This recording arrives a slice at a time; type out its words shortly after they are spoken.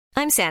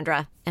I'm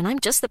Sandra, and I'm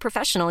just the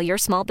professional your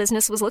small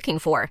business was looking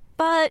for.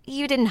 But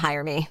you didn't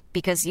hire me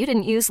because you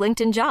didn't use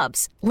LinkedIn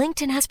Jobs.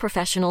 LinkedIn has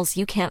professionals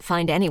you can't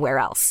find anywhere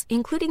else,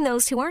 including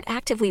those who aren't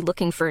actively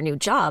looking for a new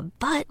job,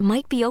 but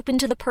might be open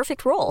to the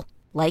perfect role,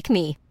 like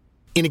me.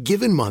 In a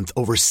given month,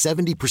 over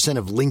 70%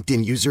 of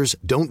LinkedIn users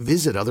don't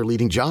visit other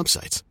leading job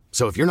sites.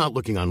 So if you're not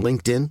looking on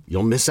LinkedIn,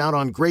 you'll miss out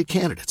on great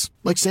candidates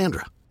like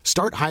Sandra.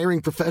 Start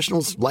hiring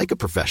professionals like a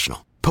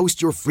professional.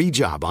 Post your free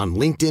job on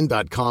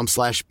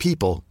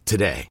linkedin.com/people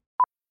today.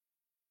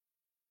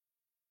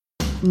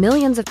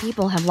 Millions of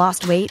people have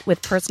lost weight with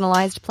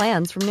personalized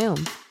plans from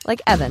Noom.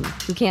 Like Evan,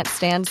 who can't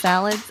stand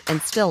salads and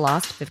still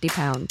lost 50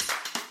 pounds.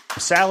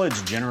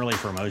 Salads generally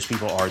for most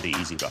people are the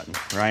easy button,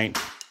 right?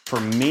 For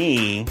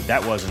me,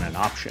 that wasn't an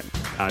option.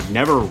 I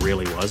never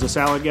really was a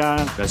salad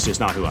guy. That's just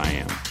not who I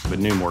am. But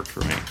Noom worked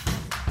for me.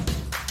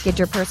 Get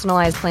your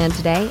personalized plan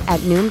today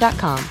at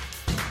Noom.com.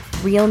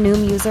 Real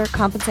Noom user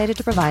compensated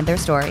to provide their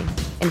story.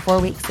 In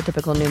 4 weeks, the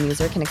typical Noom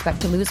user can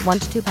expect to lose 1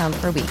 to 2 pounds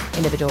per week.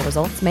 Individual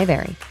results may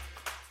vary.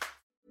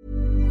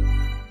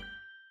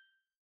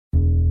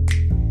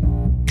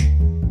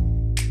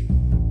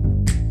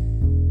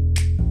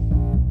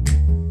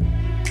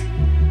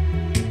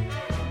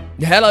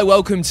 Hello,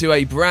 welcome to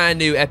a brand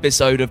new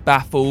episode of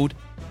Baffled,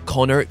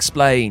 Connor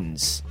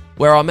Explains,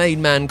 where our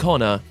main man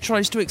Connor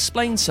tries to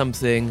explain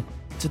something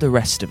to the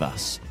rest of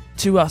us.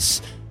 To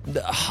us,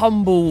 the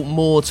humble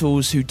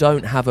mortals who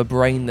don't have a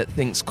brain that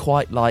thinks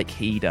quite like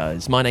he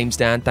does. My name's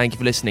Dan, thank you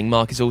for listening.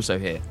 Mark is also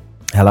here.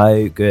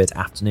 Hello, good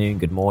afternoon,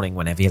 good morning,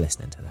 whenever you're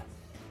listening to this.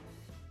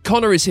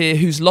 Connor is here,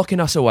 who's locking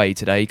us away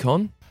today,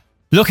 Con.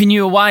 Locking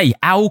you away,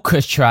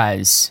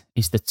 Alcatraz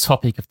is the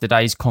topic of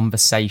today's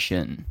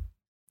conversation.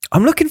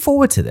 I'm looking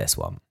forward to this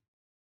one.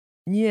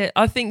 Yeah,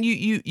 I think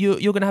you're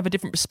going to have a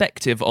different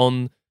perspective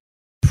on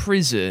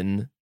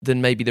prison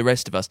than maybe the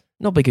rest of us.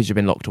 Not because you've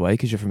been locked away,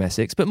 because you're from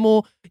Essex, but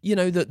more,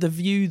 the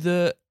view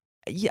that,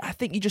 I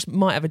think you just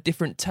might have a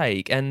different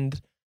take. And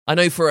I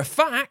know for a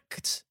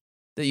fact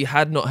that you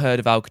had not heard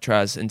of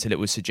Alcatraz until it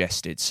was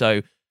suggested.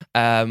 So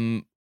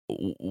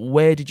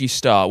where did you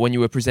start when you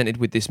were presented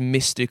with this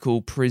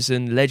mystical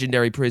prison,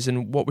 legendary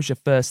prison? What was your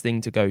first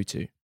thing to go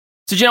to?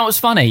 So do you know what's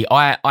funny?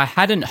 I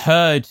hadn't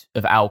heard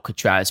of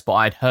Alcatraz, but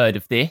I'd heard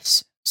of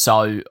this.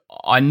 So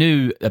I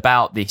knew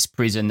about this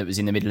prison that was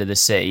in the middle of the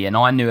sea, and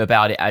I knew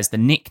about it as the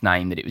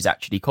nickname that it was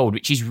actually called,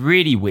 which is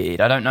really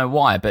weird. I don't know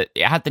why, but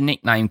it had the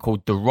nickname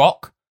called The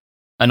Rock,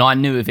 and I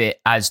knew of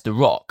it as The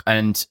Rock.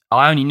 And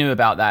I only knew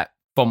about that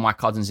from my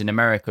cousins in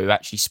America who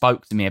actually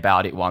spoke to me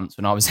about it once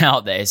when I was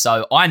out there.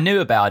 So I knew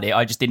about it.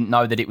 I just didn't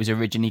know that it was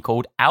originally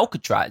called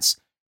Alcatraz.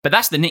 But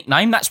that's the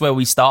nickname. That's where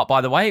we start, by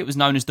the way. It was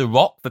known as The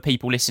Rock for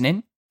people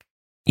listening.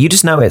 You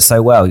just know it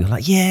so well. You're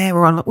like, yeah,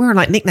 we're on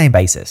like nickname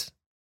basis.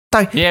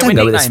 Don't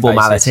go with this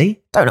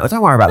formality. Don't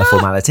worry about the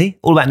formality.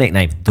 All about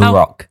nickname. The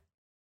Rock.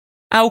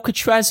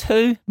 Alcatraz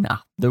who? Nah,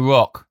 The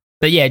Rock.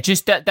 But yeah,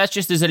 just that's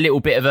just as a little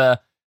bit of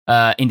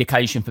a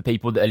indication for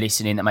people that are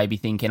listening that may be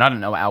thinking, I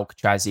don't know what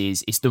Alcatraz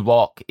is. It's The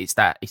Rock. It's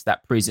that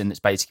prison that's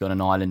basically on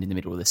an island in the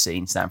middle of the sea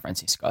in San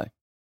Francisco.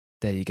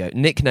 There you go.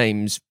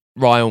 Nicknames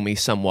rile me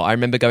somewhat. I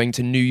remember going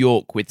to New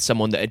York with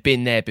someone that had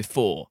been there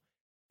before,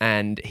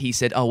 and he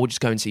said, "Oh, we'll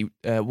just go and see.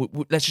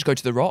 Let's just go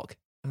to the Rock."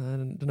 I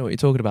don't know what you're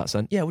talking about,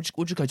 son. Yeah, we'll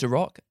just go to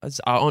Rock. I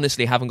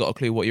honestly haven't got a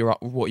clue what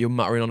you're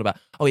muttering on about.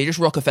 Oh, yeah, just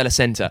Rockefeller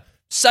Center.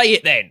 Say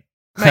it then,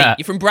 mate.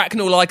 You're from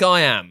Bracknell, like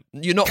I am.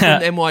 You're not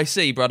from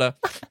NYC, brother.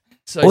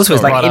 So also,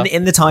 it's like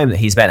in the time that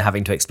he spent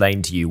having to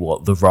explain to you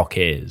what the Rock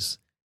is,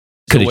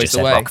 could have just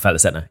said Rockefeller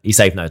Center. He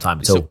saved no time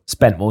at all.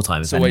 Spent more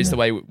time. It's always the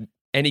way.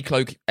 Any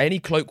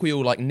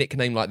colloquial like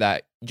nickname like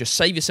that, just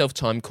save yourself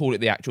time. Call it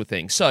the actual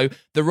thing. So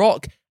the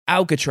Rock,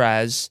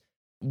 Alcatraz.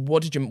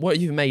 What have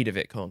you made of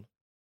it, Con?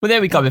 Well, there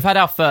we go. We've had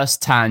our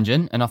first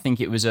tangent, and I think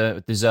it was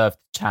a deserved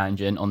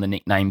tangent on the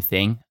nickname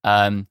thing.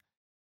 But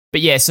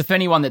yeah, so for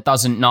anyone that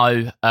doesn't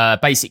know,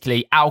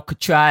 basically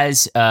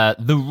Alcatraz,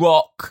 The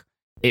Rock,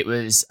 it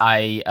was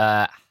a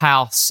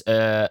house.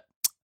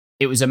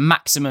 It was a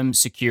maximum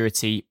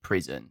security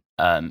prison.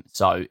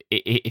 So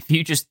if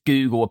you just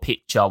Google a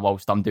picture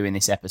whilst I'm doing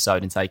this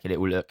episode and take a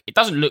little look, it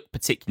doesn't look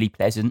particularly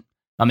pleasant.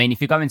 I mean, if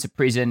you go into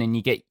prison and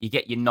you get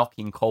your knock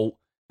in court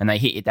and they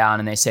hit you down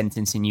and they're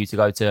sentencing you to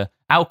go to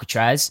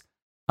Alcatraz,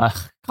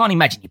 can't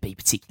imagine you'd be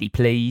particularly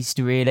pleased,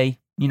 really,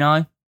 you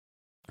know?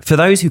 For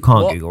those who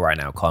can't Google right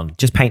now, Con,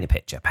 just paint a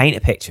picture. Paint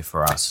a picture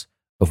for us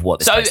of what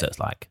this place looks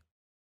like.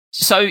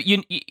 So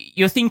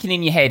you're thinking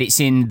in your head it's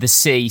in the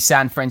sea,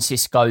 San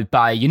Francisco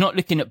Bay. You're not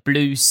looking at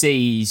blue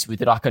seas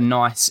with like a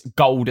nice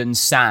golden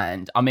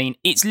sand. I mean,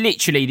 it's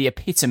literally the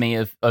epitome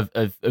of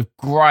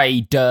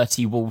grey,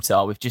 dirty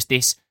water with just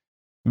this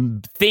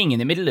thing in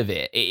the middle of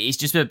it. It's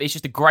just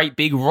a great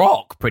big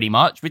rock, pretty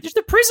much, with just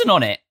a prison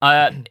on it.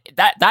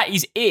 That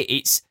is it.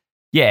 It's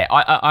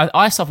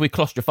I suffer with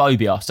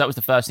claustrophobia, so that was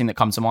the first thing that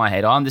comes to my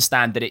head. I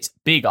understand that it's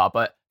bigger,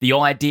 but the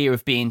idea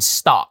of being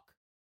stuck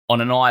on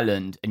an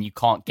island and you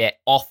can't get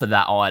off of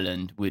that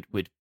island would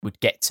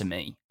get to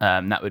me.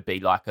 That would be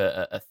like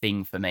a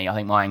thing for me. I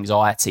think my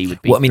anxiety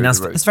would be. Well, I mean, that's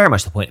very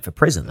much the point of a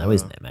prison, though,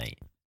 isn't it, mate?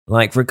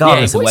 Like,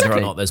 regardless of whether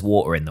exactly. or not there's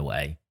water in the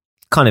way,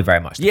 kind of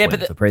very much the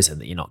point for prison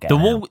that you're not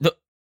getting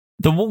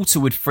the water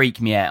would freak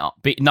me out.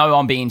 But no,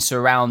 I'm being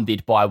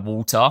surrounded by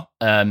water.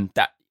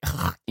 That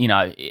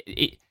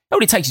it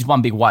all it takes is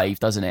one big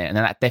wave, doesn't it? And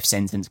then that death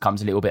sentence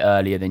comes a little bit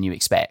earlier than you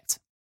expect.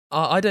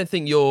 I don't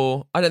think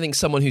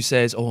someone who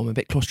says, "Oh, I'm a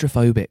bit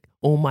claustrophobic,"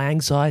 or my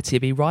anxiety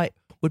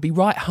would be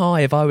right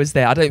high if I was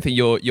there. I don't think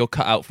you're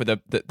cut out for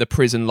the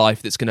prison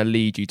life that's going to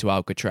lead you to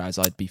Alcatraz.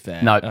 I'd be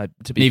fair. No,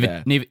 to be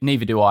fair.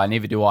 Neither do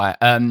I.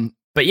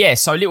 But yeah,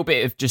 so a little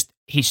bit of just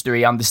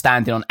history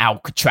understanding on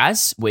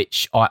Alcatraz,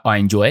 which I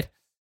enjoyed.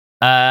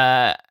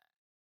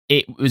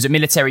 It was a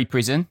military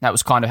prison. That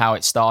was kind of how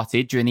it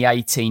started during the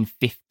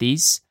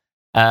 1850s.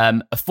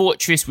 A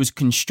fortress was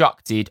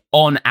constructed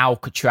on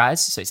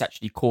Alcatraz, so it's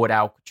actually called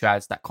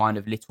Alcatraz, that kind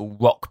of little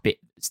rock bit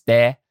that's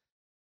there.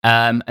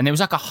 And there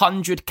was like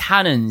 100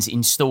 cannons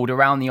installed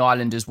around the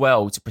island as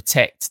well to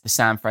protect the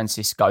San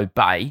Francisco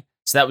Bay.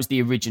 So that was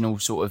the original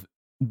sort of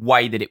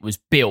way that it was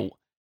built.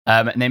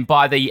 And then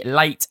by the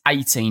late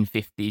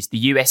 1850s, the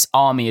US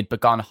Army had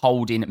begun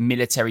holding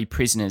military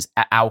prisoners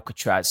at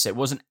Alcatraz. So it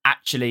wasn't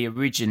actually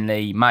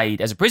originally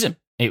made as a prison.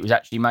 It was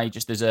actually made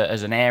just as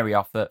an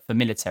area for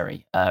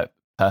military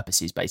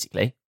purposes,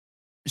 basically.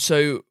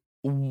 So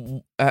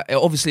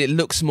obviously it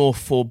looks more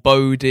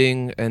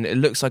foreboding and it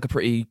looks like a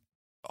pretty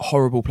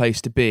horrible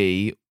place to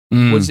be.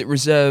 Was it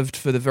reserved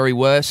for the very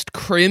worst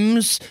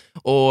crims,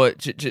 or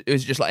it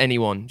was just like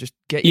anyone? Just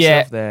get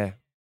yourself there.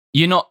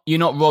 You're not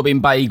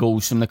robbing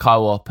bagels from the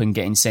co-op and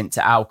getting sent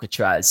to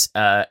Alcatraz.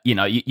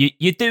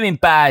 You're doing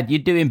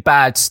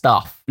bad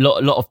stuff. A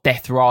lot of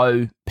death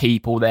row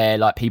people there,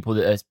 like people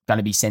that are going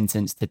to be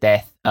sentenced to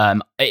death.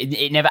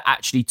 It never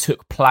actually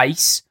took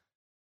place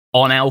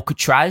on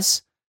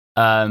Alcatraz,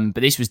 but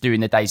this was during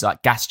the days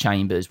like gas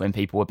chambers when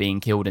people were being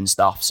killed and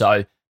stuff.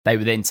 So they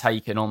were then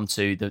taken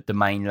onto the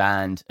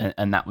mainland,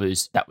 and that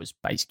was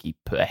basically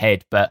put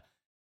ahead. But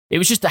it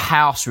was just a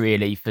house,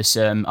 really, for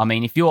some. I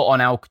mean, if you're on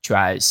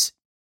Alcatraz,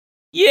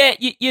 yeah,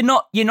 you're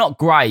not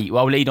great.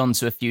 Well, I'll lead on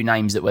to a few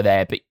names that were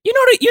there, but you're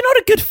not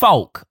a good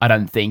folk, I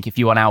don't think, if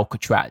you're on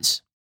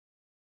Alcatraz.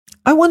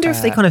 I wonder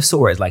if they kind of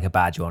saw it as like a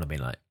badge on and being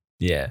like,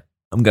 yeah,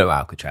 I'm going to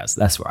Alcatraz.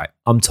 That's right.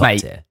 I'm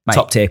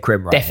top tier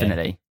crim right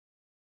definitely. Here.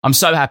 I'm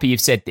so happy you've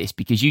said this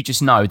because you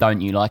just know,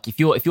 don't you? Like if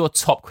you're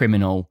top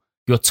criminal,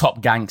 you're top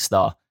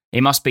gangster,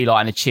 it must be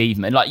like an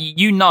achievement. Like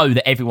you know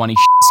that everyone is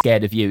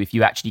scared of you if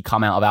you actually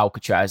come out of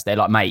Alcatraz. They're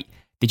like, mate,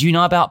 did you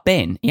know about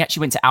Ben? He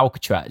actually went to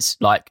Alcatraz.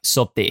 Like,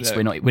 sod this.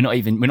 Look, we're not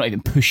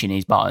even pushing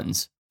his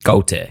buttons.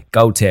 Gold tier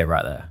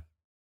right there.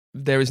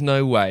 There is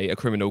no way a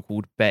criminal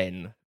called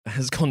Ben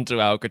has gone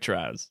to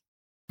Alcatraz.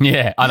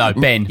 Yeah, I know.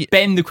 Ben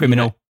the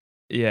criminal.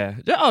 Yeah.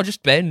 Oh,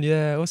 just Ben.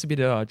 Yeah. What's he been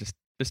doing? Just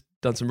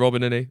done some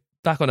robbing, and he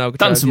back on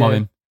Alcatraz. Done some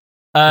robbing.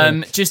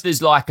 Just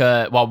as like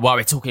while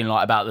we're talking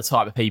like about the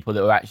type of people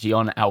that were actually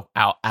on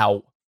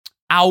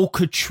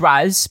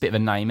Alcatraz, bit of a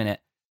name,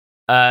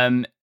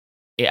 innit?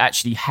 It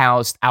actually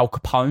housed Al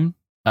Capone,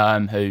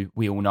 who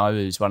we all know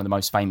is one of the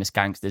most famous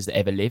gangsters that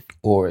ever lived.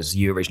 Or as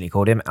you originally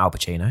called him, Al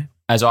Pacino.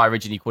 As I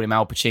originally called him,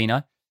 Al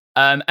Pacino.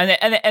 And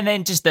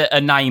then just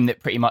a name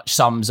that pretty much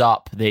sums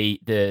up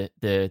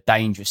the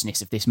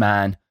dangerousness of this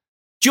man.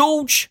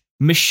 George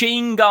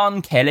Machine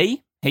Gun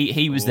Kelly.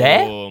 He was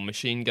there. Oh,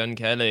 Machine Gun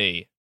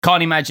Kelly.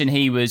 Can't imagine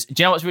he was... Do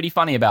you know what's really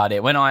funny about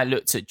it? When I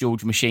looked at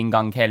George Machine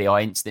Gun Kelly,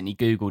 I instantly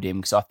Googled him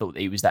because I thought that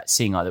he was that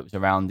singer that was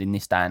around in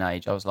this day and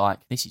age. I was like,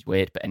 this is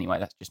weird. But anyway,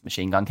 that's just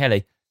Machine Gun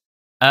Kelly.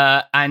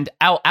 And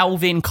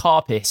Alvin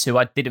Karpis, who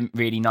I didn't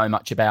really know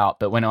much about,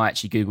 but when I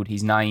actually Googled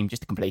his name,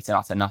 just a complete and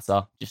utter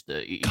nutter. You just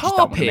don't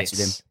want to mess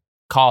with him.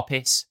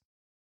 Karpis.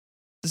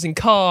 As in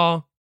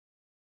car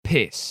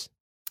piss?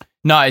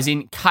 No, as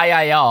in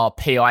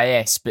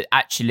Karpis, but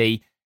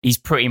actually... He's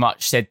pretty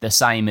much said the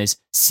same as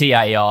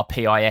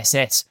Carpiss,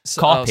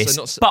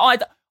 Karpis.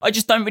 But I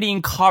just don't really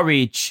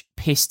encourage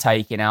piss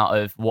taking out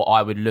of what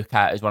I would look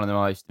at as one of the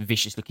most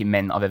vicious looking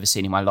men I've ever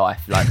seen in my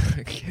life.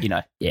 Like,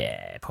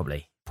 Yeah,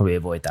 probably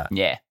avoid that.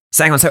 Yeah.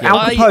 So hang on, Al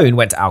Capone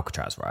went to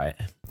Alcatraz, right?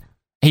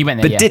 He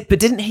went there, But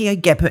didn't he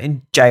get put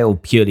in jail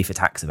purely for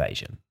tax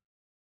evasion?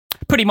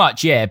 Pretty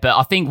much, yeah. But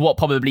I think what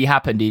probably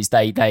happened is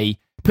they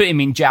put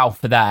him in jail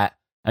for that.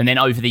 And then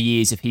over the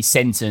years of his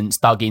sentence,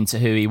 dug into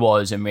who he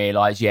was and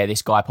realised, yeah,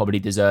 this guy probably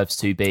deserves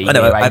to be... I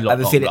have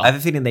a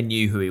feeling they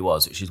knew who he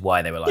was, which is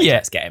why they were like,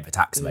 let's get him for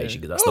tax evasion,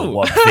 because that's the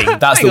one thing.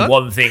 That's the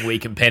one thing we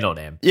can pin on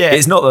him. Yeah.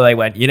 It's not that they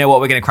went, you know what,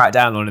 we're going to crack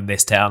down on in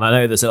this town. I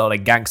know there's a lot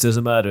of gangsters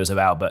and murderers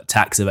about, but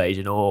tax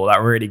evasion, that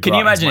really grinds Can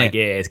you imagine my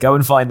gears. Go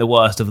and find the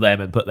worst of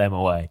them and put them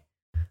away.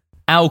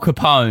 Al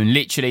Capone,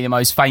 literally the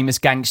most famous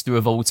gangster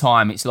of all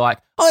time. It's like,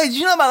 oh, did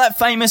you know about that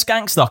famous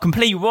gangster?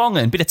 Complete wrong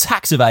and a bit of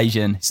tax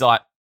evasion. It's like,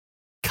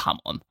 come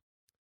on.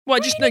 Well,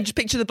 just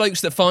picture the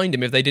blokes that find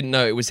him if they didn't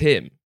know it was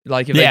him.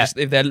 Like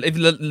if they're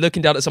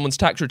looking down at someone's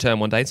tax return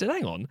one day and said,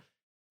 "Hang on,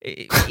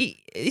 he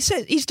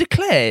said he's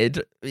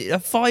declared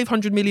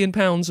 500 million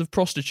pounds of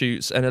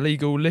prostitutes and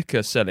illegal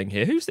liquor selling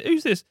here. Who's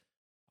this?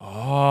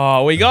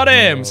 Oh, we got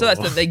him. So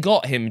they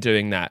got him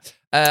doing that.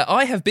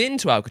 I have been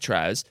to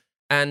Alcatraz,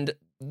 and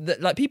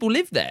like people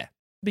live there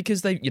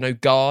because they,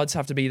 guards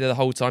have to be there the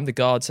whole time. The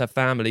guards have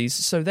families,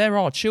 so there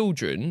are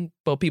children.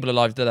 Well, people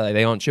alive today,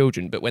 they aren't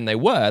children, but when they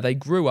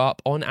grew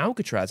up on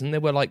Alcatraz, and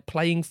there were like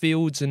playing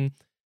fields and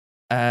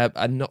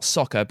not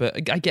soccer,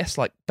 but I guess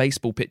like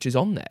baseball pitches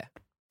on there.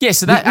 Yeah,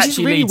 so that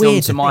actually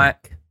leads on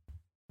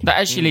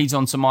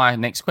to my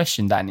next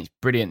question, Dan. It's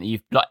brilliant that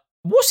you've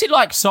what's it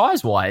like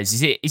size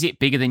wise? Is it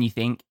bigger than you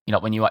think?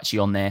 When you're actually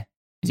on there,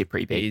 is it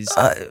pretty big? It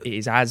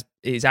is as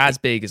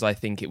big as I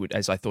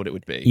thought it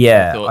would be.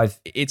 Yeah,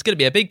 it's going to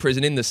be a big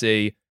prison in the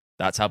sea.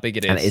 That's how big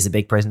it is, and it is a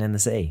big prison in the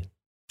sea.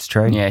 It's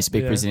true. Yeah, it's a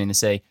big prison in the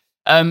sea.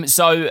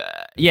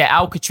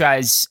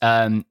 Alcatraz,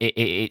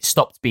 it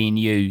stopped being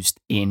used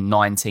in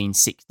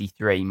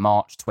 1963,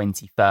 March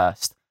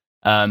 21st.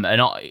 And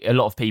a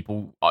lot of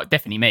people,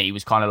 definitely me,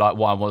 was kind of like,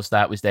 why was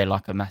that? Was there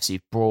like a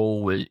massive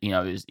brawl?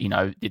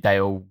 Did they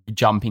all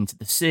jump into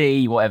the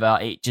sea? Whatever.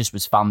 It just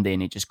was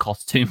funding. It just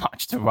cost too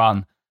much to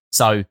run.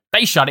 So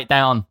they shut it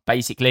down,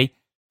 basically.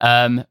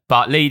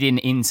 But leading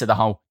into the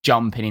whole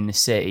jumping in the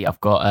sea, I've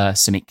got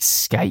some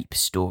escape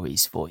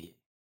stories for you.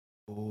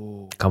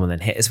 Ooh. Come on then,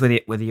 hit us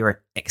with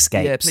your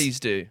escapes. Yeah, please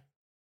do.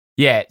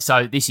 Yeah,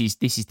 so this is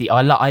the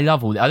I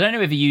love all that. I don't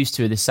know if you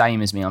two are the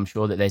same as me. I'm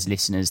sure that there's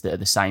listeners that are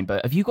the same,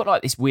 but have you got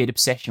like this weird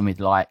obsession with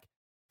like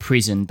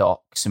prison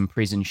docs and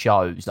prison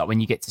shows? Like when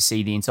you get to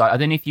see the entire. I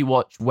don't know if you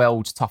watch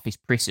World's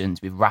Toughest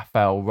Prisons with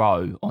Raphael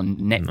Rowe on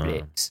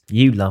Netflix. No.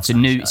 You love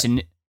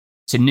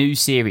it's a new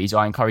series.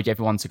 I encourage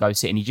everyone to go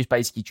see it. And he just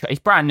basically it's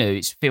brand new.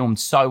 It's filmed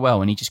so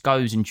well, and he just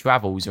goes and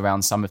travels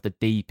around some of the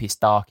deepest,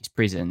 darkest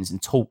prisons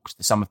and talks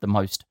to some of the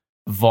most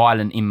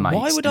violent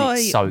inmates.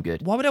 It's so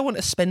good. Why would I want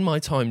to spend my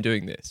time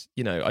doing this?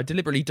 I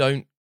deliberately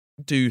don't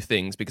do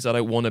things because I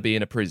don't want to be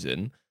in a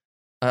prison.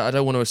 I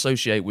don't want to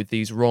associate with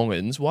these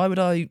wrong-uns. Why would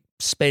I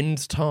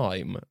spend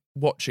time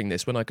watching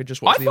this when I could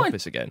just watch The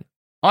Office again?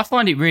 I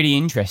find it really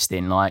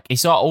interesting. Like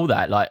it's like all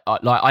that.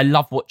 I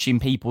love watching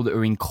people that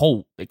are in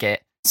court that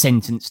get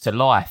sentenced to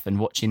life and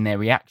watching their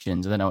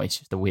reactions. I don't know. It's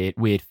just a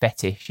weird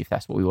fetish, if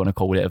that's what we want to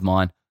call it, of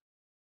mine.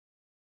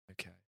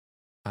 Okay.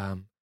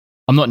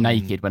 I'm not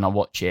naked when I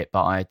watch it,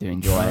 but I do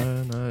enjoy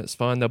it. No, it's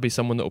fine. There'll be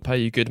someone that will pay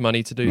you good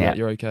money to do that.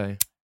 You're okay.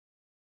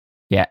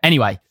 Yeah.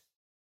 Anyway,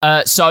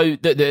 so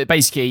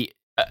basically,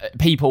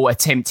 people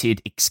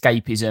attempted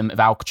escapism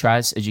of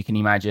Alcatraz, as you can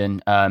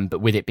imagine,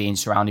 but with it being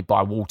surrounded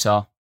by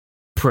water,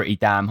 pretty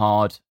damn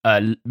hard.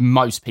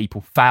 Most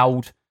people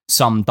failed.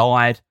 Some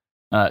died.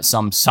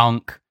 Some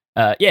sunk.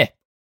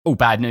 All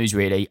bad news,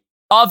 really.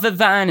 Other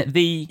than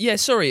the... Yeah,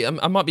 sorry,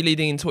 I might be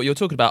leading into what you're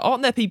talking about.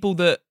 Aren't there people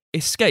that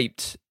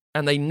escaped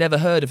and they never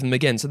heard of them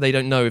again, so they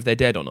don't know if they're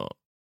dead or not?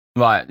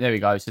 Right, there we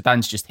go. So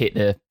Dan's just hit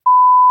the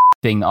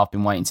thing that I've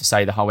been waiting to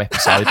say the whole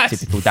episode.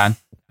 Typical Dan.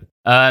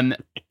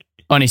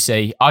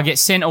 Honestly, I get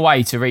sent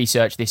away to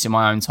research this in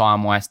my own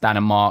time whilst Dan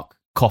and Mark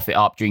cough it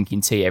up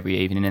drinking tea every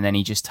evening, and then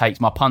he just takes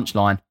my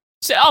punchline.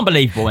 It's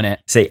unbelievable, isn't it?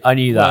 See, I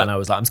knew that, and I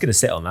was like, I'm just going to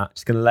sit on that.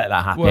 Just going to let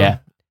that happen.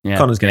 Yeah.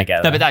 Connor's going to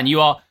get there. No, but Dan,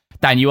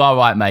 you are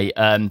right, mate.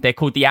 They're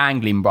called the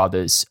Anglin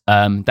brothers.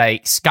 They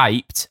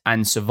escaped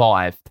and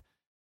survived.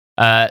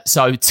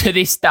 So to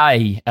this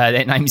day,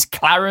 their names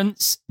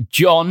Clarence,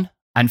 John,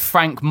 and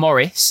Frank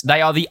Morris.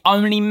 They are the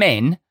only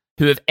men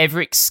who have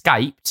ever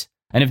escaped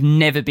and have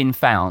never been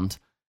found.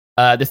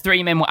 The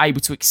three men were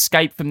able to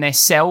escape from their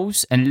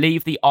cells and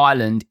leave the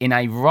island in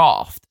a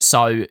raft.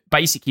 So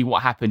basically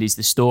what happened is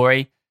the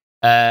story.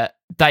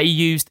 They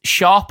used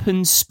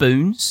sharpened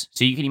spoons,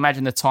 so you can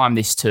imagine the time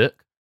this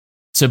took,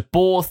 to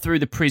bore through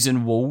the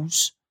prison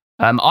walls.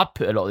 I'd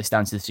put a lot of this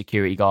down to the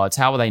security guards.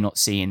 How are they not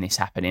seeing this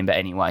happening? But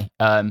anyway,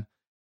 then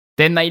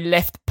they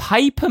left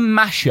paper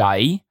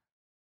mache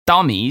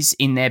dummies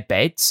in their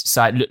beds,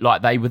 so it looked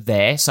like they were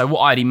there. So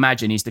what I'd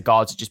imagine is the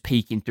guards are just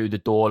peeking through the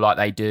door like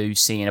they do,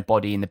 seeing a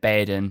body in the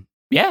bed, and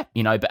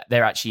but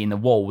they're actually in the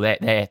wall.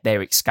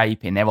 They're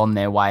escaping. They're on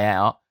their way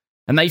out.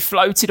 And they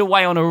floated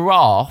away on a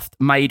raft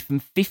made from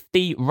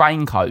 50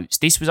 raincoats.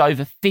 This was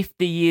over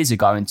 50 years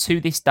ago, and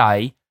to this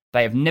day,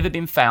 they have never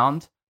been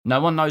found. No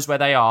one knows where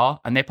they are,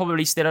 and they're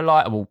probably still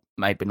alive. Well,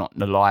 maybe not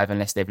alive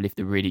unless they've lived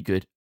a really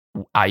good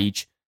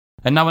age,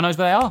 and no one knows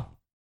where they are.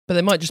 But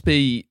they might just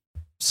be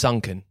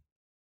sunken.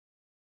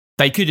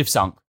 They could have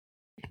sunk.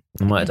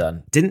 They might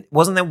have done.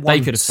 Wasn't there once?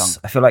 They could have sunk.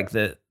 I feel like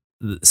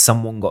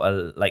someone got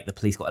the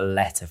police got a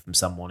letter from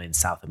someone in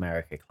South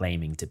America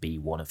claiming to be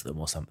one of them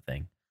or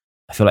something.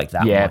 I feel like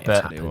that might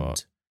have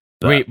happened.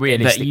 But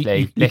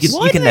realistically,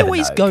 why do they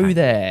always go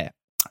there?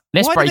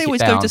 Let's why break do they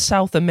always it down. go to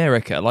South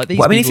America? Like these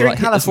well, I mean, if people you're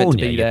in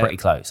California, you're there. pretty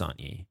close, aren't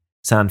you?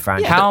 San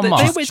Francisco. Yeah, How they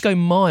much? always go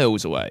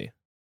miles away.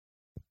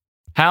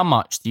 How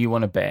much do you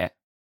want to bet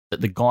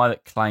that the guy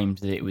that claimed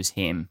that it was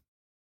him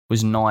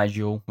was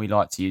Nigel? We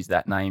like to use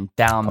that name.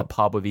 Down the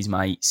pub with his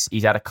mates.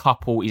 He's had a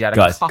couple. He's had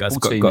a couple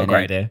too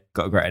many.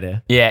 Got a great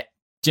idea. Yeah.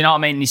 Do you know what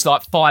I mean? It's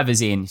like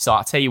 $5 in. It's like,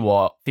 I tell you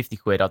what, 50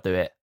 quid, I'll do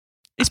it.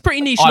 It's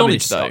pretty niche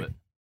knowledge, though.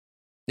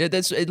 Yeah,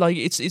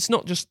 it's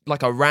not just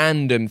like a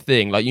random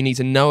thing. Like you need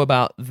to know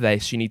about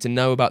this. You need to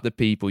know about the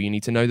people. You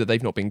need to know that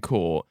they've not been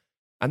caught.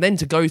 And then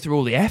to go through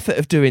all the effort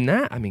of doing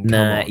that, I mean, come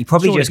on. He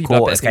probably Surely just people have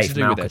caught better Escape things to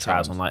from do with their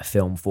Alcatraz time. on like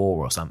film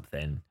 4 or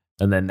something,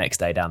 and then next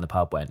day down the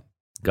pub went,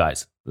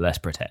 guys, let's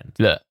pretend.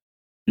 Look.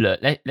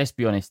 Let's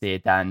be honest here,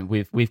 Dan.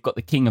 We've got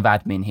the king of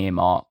admin here,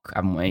 Mark,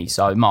 haven't we?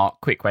 So,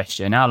 Mark, quick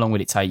question: how long would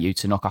it take you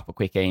to knock up a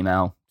quick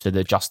email to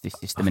the justice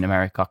system in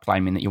America,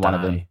 claiming that you're one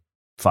of them?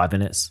 5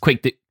 minutes.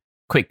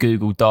 Quick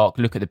Google Doc.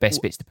 Look at the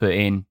best bits to put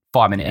in.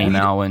 5-minute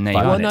email, and there you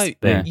Well, go. no,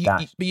 but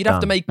you'd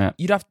have to make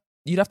you'd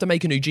have to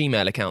make a new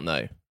Gmail account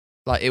though.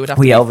 Like it would have to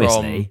We be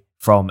obviously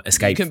from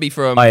Escape. It can be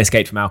from I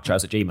escaped from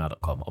Alcatraz at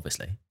gmail.com,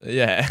 obviously.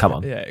 Yeah, Come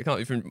on. Yeah, it can't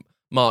be from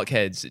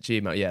Markheads at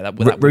Gmail. Yeah, that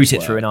route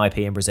it through an IP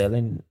in Brazil,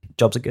 and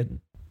jobs are good.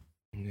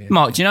 Yeah.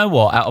 Mark, do you know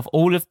what? Out of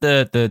all of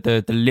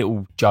the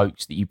little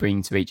jokes that you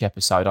bring to each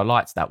episode, I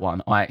liked that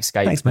one. I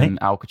escaped from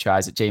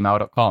Alcatraz at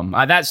gmail.com.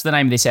 That's the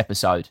name of this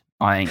episode,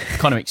 I think.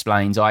 Connor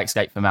explains, I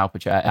escaped from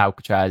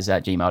Alcatraz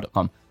at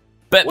gmail.com.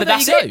 But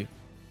that's it.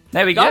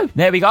 There we go. Yeah.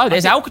 There we go.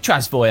 There's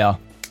Alcatraz for you.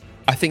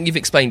 I think you've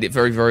explained it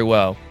very, very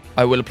well.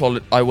 I will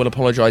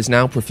apologise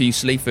now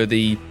profusely for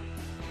the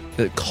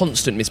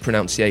constant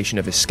mispronunciation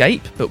of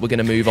escape, but we're going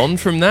to move on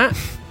from that.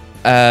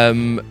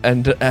 And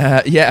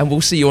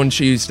we'll see you on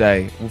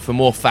Tuesday for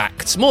more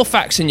facts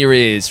in your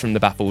ears from the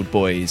Baffled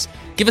Boys.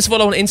 Give us a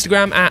follow on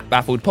Instagram at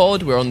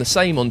BaffledPod. We're on the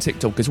same on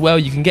TikTok as well.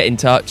 You can get in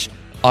touch.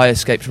 I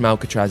escaped from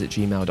Alcatraz at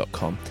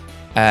gmail.com.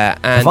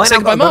 And say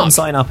goodbye, Mark.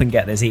 Sign up and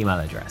get this email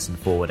address and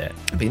forward it.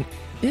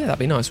 That'd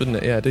be nice, wouldn't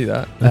it? Yeah, do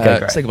that. Okay,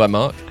 great. Say goodbye,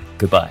 Mark.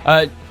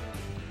 Goodbye.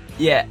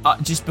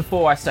 Just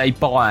before I say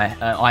bye,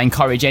 I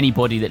encourage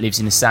anybody that lives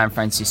in the San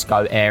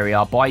Francisco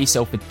area, buy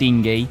yourself a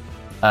dinghy,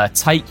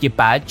 take your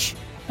badge,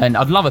 and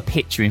I'd love a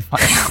picture in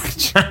front of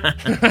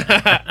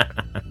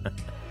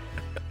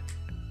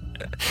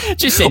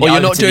Just send it you're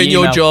over not to the doing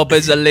your email. job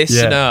as a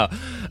listener.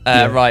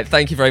 Right,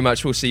 thank you very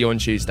much. We'll see you on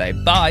Tuesday.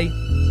 Bye.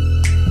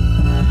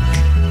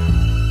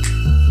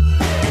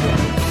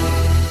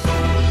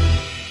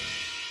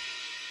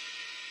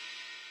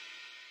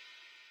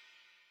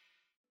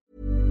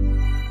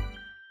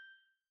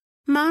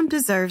 Mom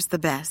deserves the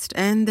best,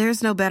 and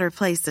there's no better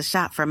place to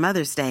shop for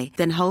Mother's Day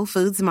than Whole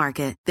Foods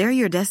Market. They're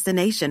your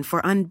destination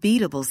for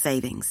unbeatable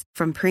savings,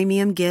 from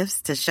premium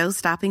gifts to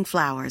show-stopping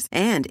flowers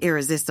and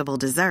irresistible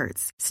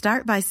desserts.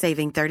 Start by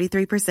saving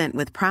 33%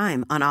 with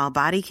Prime on all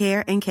body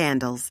care and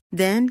candles.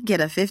 Then get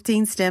a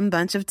 15-stem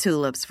bunch of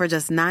tulips for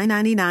just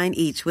 $9.99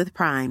 each with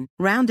Prime.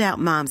 Round out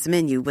Mom's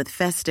menu with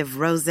festive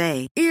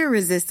rosé,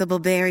 irresistible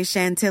berry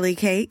chantilly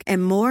cake,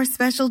 and more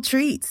special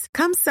treats.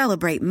 Come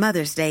celebrate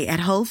Mother's Day at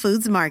Whole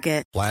Foods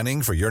Market.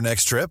 Planning for your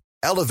next trip?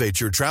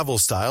 Elevate your travel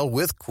style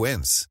with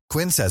Quince.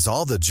 Quince has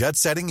all the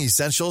jet-setting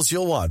essentials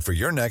you'll want for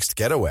your next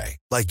getaway,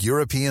 like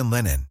European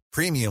linen,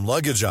 premium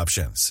luggage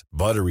options,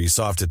 buttery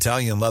soft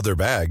Italian leather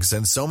bags,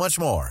 and so much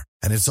more.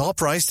 And it's all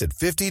priced at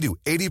 50 to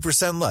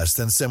 80% less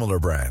than similar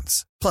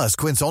brands. Plus,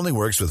 Quince only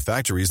works with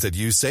factories that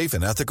use safe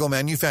and ethical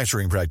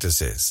manufacturing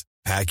practices.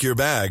 Pack your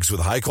bags with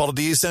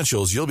high-quality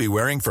essentials you'll be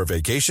wearing for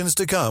vacations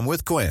to come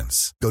with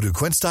Quince. Go to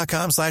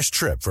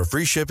quince.com/trip for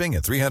free shipping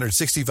and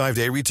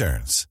 365-day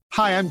returns.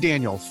 Hi, I'm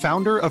Daniel,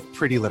 founder of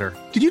Pretty Litter.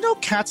 Did you know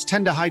cats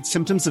tend to hide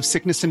symptoms of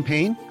sickness and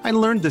pain? I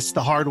learned this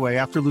the hard way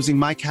after losing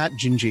my cat,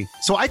 Gingy.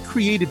 So I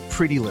created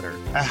Pretty Litter,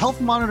 a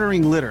health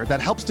monitoring litter that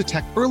helps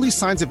detect early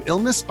signs of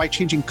illness by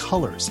changing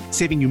colors,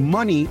 saving you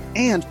money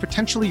and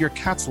potentially your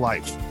cat's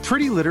life.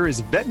 Pretty Litter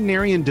is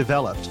veterinarian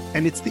developed,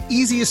 and it's the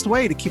easiest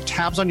way to keep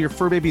tabs on your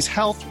fur baby's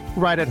health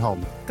right at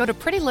home. Go to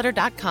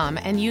prettylitter.com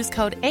and use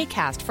code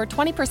ACAST for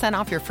 20%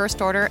 off your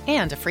first order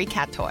and a free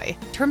cat toy.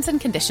 Terms and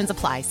conditions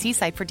apply. See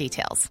site for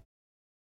details.